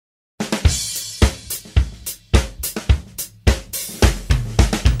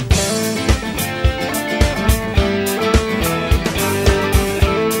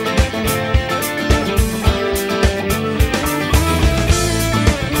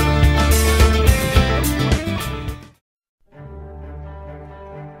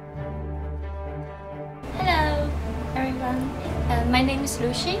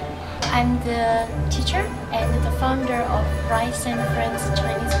Luxi. I'm the teacher and the founder of Rice and Friends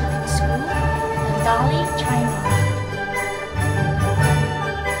Chinese Cooking School in Dali, China.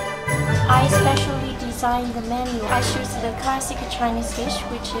 I specially designed the menu. I choose the classic Chinese dish,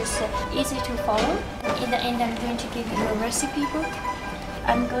 which is easy to follow. In the end, I'm going to give you a recipe book.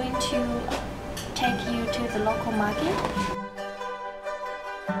 I'm going to take you to the local market.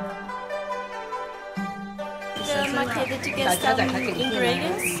 The market to get some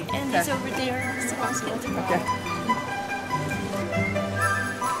ingredients, and it's over there. So okay.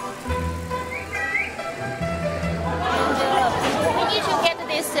 We need to get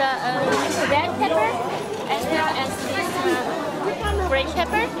this red pepper as well as this green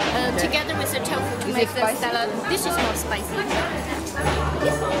pepper together with the tofu to make the salad. This is not spicy.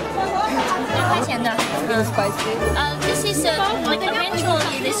 This is like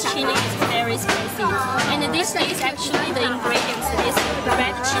eventually this chili is very spicy, and this is actually the ingredients. This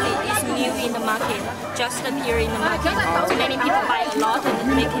red chili is new in the market, just appeared in the market. So many people buy a lot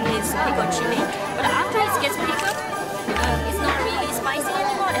and making this pickled chili. But after it gets pickled, it's not really spicy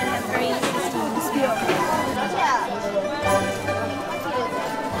anymore and have very interesting smell.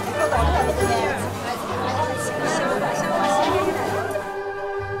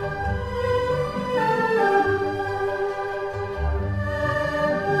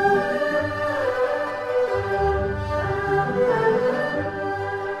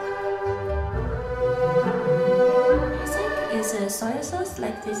 Soy sauce,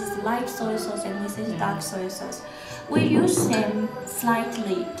 like this is light soy sauce and this is dark soy sauce. We use them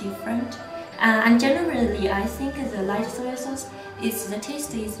slightly different, and generally I think the light soy sauce is the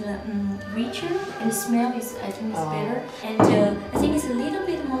taste is richer and the smell is I think is better, and I think it's a little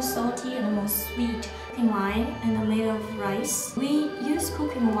bit more salty and more sweet. Cooking wine and made of rice. We use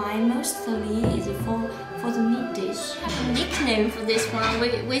cooking wine mostly is for the meat dish. Nickname for this one,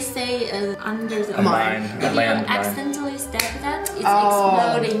 we say under the mine. If you accidentally stab that, it's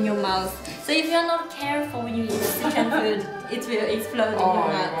explode in your mouth. So if you're not careful when you eat Sichuan food, it will explode in your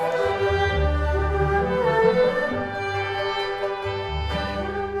mouth.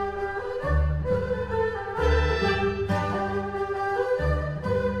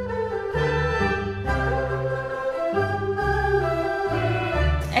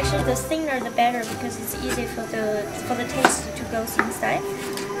 Actually, the thinner the better because it's easy for the taste to go inside.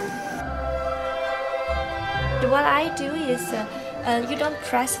 What I do is you don't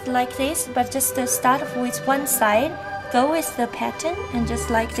press it like this, but just start with one side, go with the pattern, and just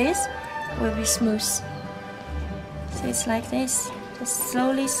like this will be smooth. So it's like this, just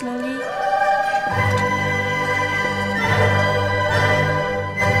slowly.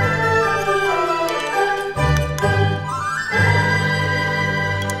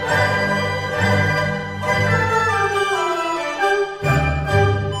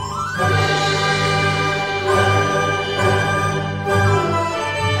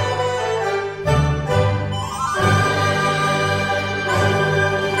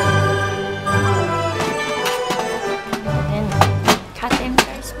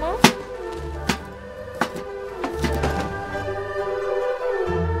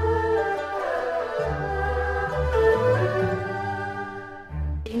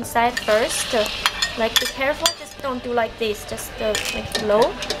 Inside first, like be careful, just don't do like this, just like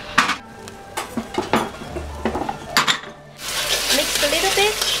low. Mix a little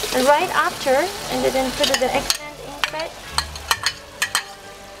bit, and right after, and then put the eggplant inside.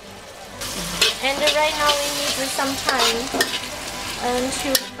 And right now we need some time to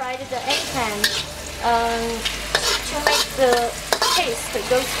fry the eggplant to make the paste that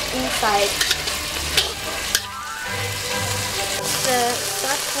goes inside.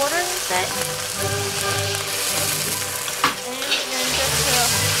 Dark water inside, and then just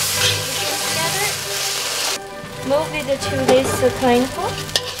mix it together. Move it to this plain pot.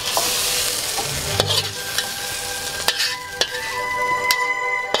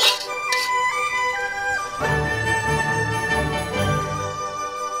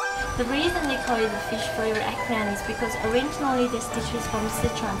 The reason they call it the fish-flavored eggplant is because originally this dish is from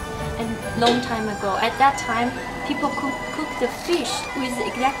Sichuan, and long time ago. At that time, people cook the fish with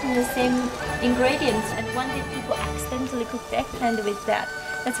exactly the same ingredients, and one day people accidentally cook the eggplant with that.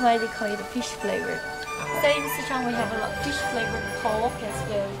 That's why they call it a fish-flavored. So in Sichuan we have a lot of fish-flavored pork as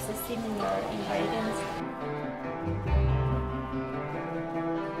well. It's a similar ingredients.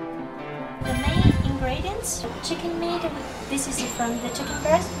 The main ingredients: chicken meat. This is from the chicken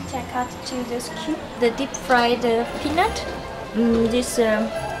breast, which I cut to this cube. The deep fried peanut. This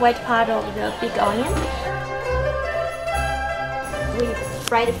white part of the big onion. We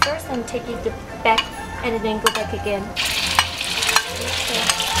fry it first and take it back, and then go back again.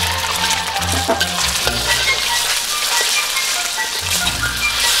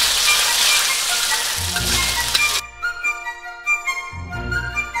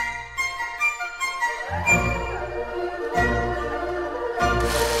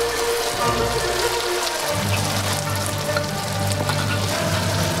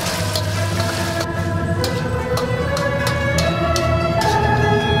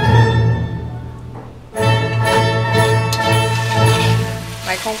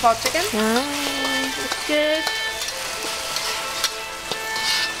 My Kungpao chicken. It's good.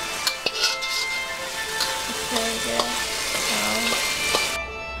 It's very good.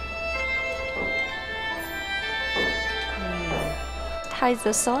 How is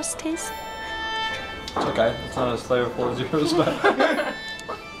the sauce taste? It's okay. It's not as flavorful as yours, but